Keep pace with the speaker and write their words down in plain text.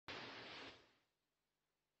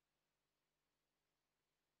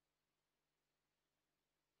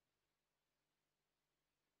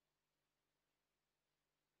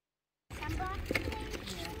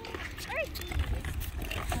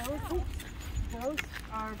those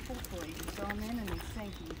are pool toys. You throw them in and they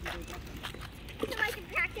sink and you can go get them. So I can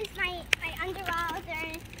practice my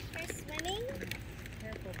underwater for swimming.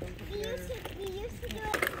 Careful, don't put We used to do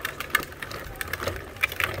it.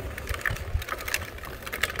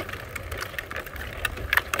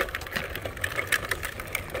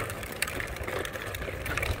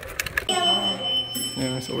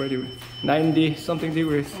 Yeah, it's already 90 something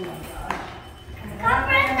degrees. Come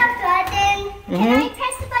press the button. Can I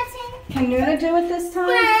press the button? Can Nuna do it this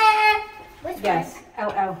time? Which Yes. LL.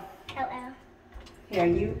 one? LL. Here,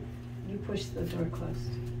 you push the door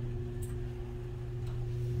closed.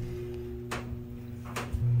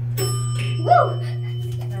 Woo!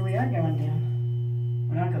 There we are going down.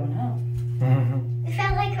 We're not going up. It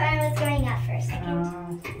felt like I was going up for a second.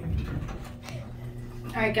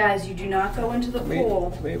 Alright guys, you do not go into the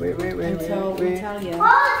pool Wait. until we tell you.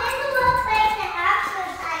 Oh, this is a little place to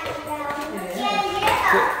exercise now. Yeah.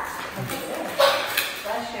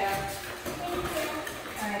 Bless you. Thank you.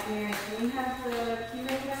 Alright, Mary, can you have the key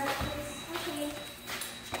ring back, please? Okay.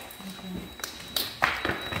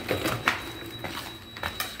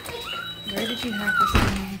 Where did you have this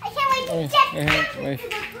thing? I can't wait to get back into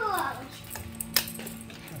the pool.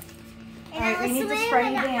 Alright, we need to spray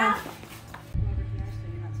you down.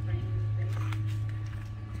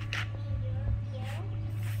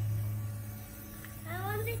 I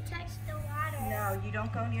want to touch the water. No, you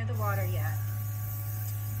don't go near the water yet.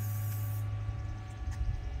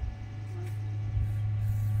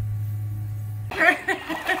 We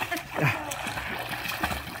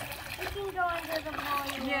can go under the pool.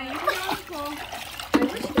 Yeah, you can go in the pool. I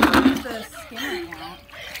wish you could leave the skin out.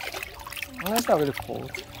 Well, that's not really cold.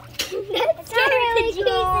 That scared the Jesus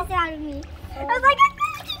out of me. I was like, I'm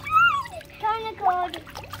kind of cold.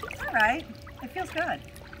 It's alright. It feels good.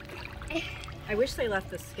 I wish they left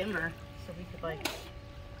the skimmer so we could like...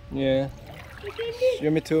 Yeah. You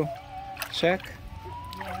want me to check?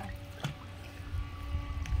 Yeah.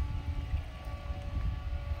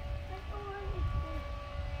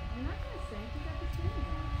 You're not going to sink. You got the skin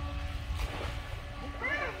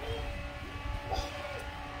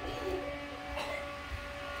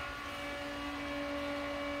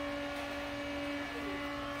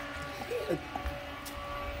down.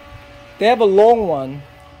 They have a long one.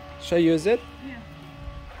 Should I use it? Yeah.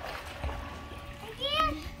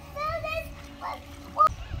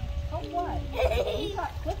 Oh, what? You've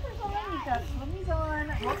got clippers on, you've got swimmies on.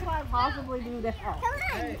 What can I possibly do to help?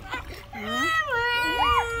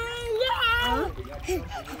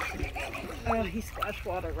 Oh, he splashed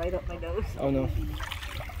water right up my nose. Oh no.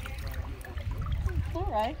 It's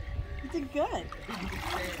alright. You did good.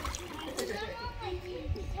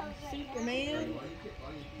 Superman.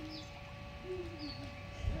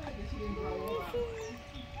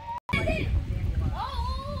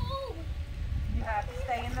 You have to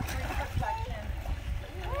stay in the 3-foot section.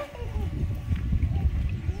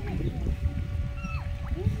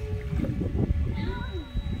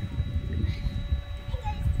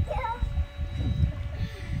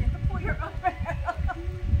 You have to pull your arm out.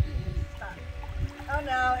 Stuck. Oh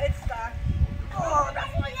no, it's stuck. Oh,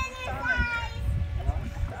 that's my stomach. That's my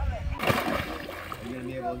stomach. Are you gonna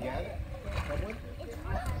be able to get it? Someone?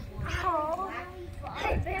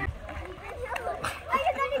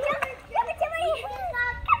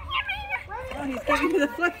 Oh, he's giving you the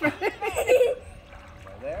flipper.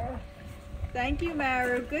 There? Thank you,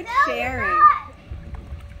 Maru. Good sharing.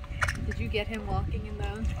 Did you get him walking in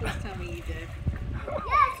those? Please tell me you did.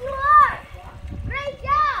 Yes, you are. Great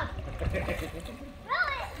job. Really?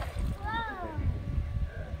 Wow.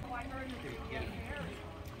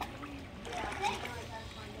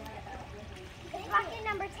 It's bucket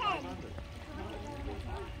number 10.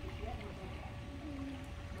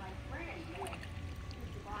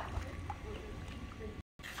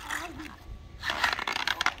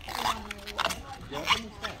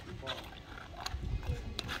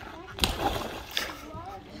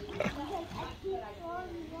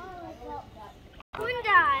 Doing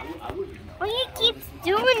that. Why you keep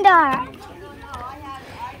doing that?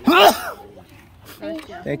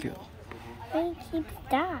 Thank you. Why you keep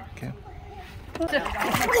that? Okay.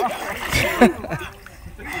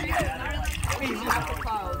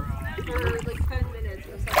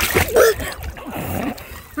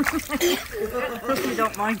 We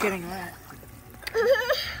don't mind getting wet.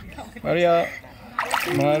 Maria.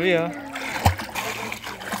 Maria.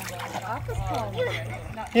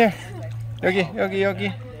 Here.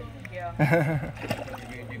 여기.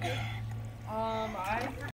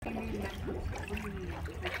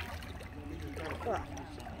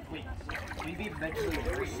 Maybe eventually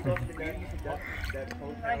there's stuff that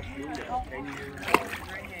clubhouse doing that 10 years ago.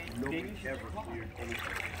 Nobody ever cleared anything.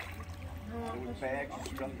 There was bags of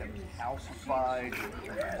stuff that was calcified,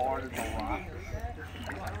 hard as a rock.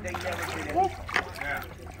 They never did anything.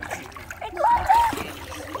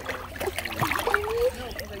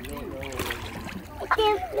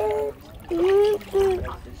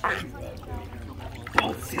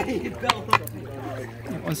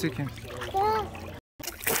 1 second.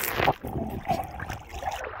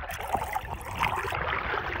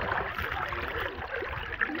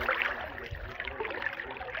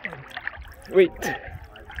 Wait.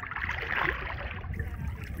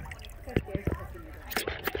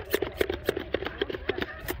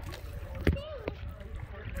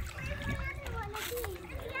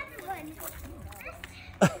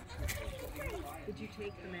 Did you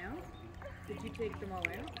take them out? Did you take them all out?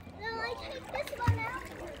 No, I took this one out.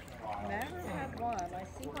 Never had one. I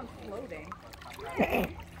see one floating.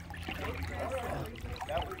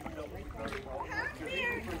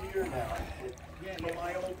 Yeah, for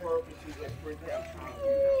my own purposes, I sprint that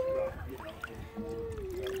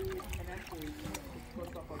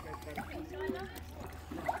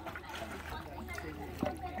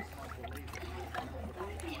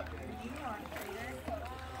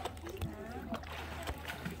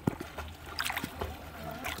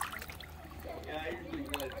Yeah, I usually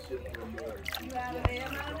let it sit for more. You out of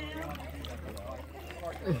ammo now?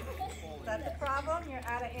 Is that the problem? You're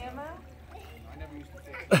out of ammo?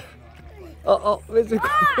 Oh, where's it?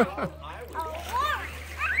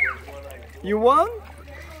 You won?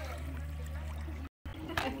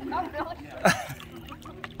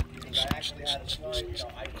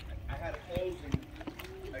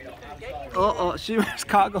 Oh, she was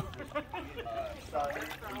cargo.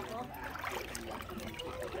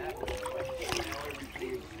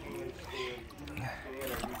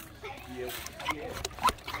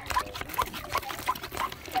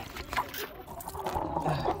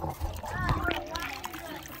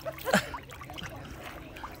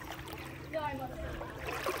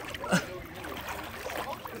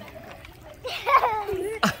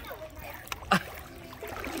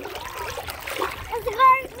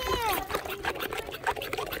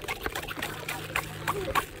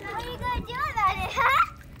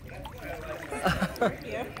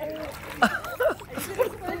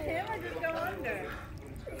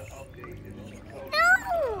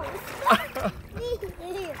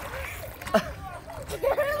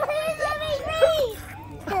 Please let me please.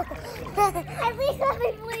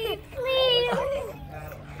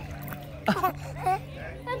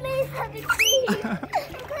 Please let me please.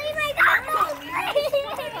 Please, my God.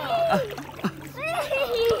 Please.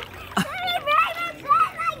 Please. Let me break my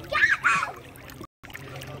foot, my God.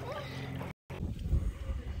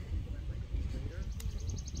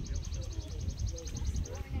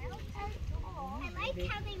 Am I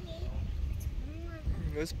telling me?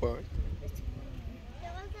 This part.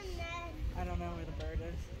 There was a net. I don't know where the bird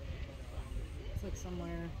is. It's like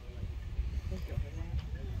somewhere. I think over there.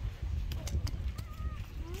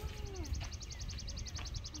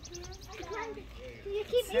 You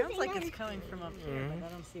keep Sounds like using it's coming from up here, but I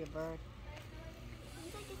don't see a bird.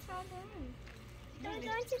 Sounds like it's all gone. Can we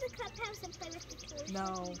go into the clubhouse and play with the toys? No,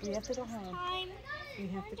 we have to go home. Time. We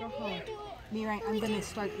have to go home. Mirai, I'm gonna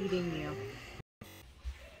start eating you.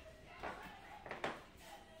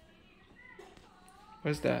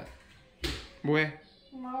 What's that? 뭐해?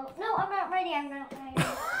 No, I'm not ready. I'm not ready.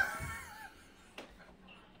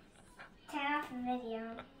 Turn off the video.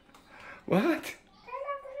 What?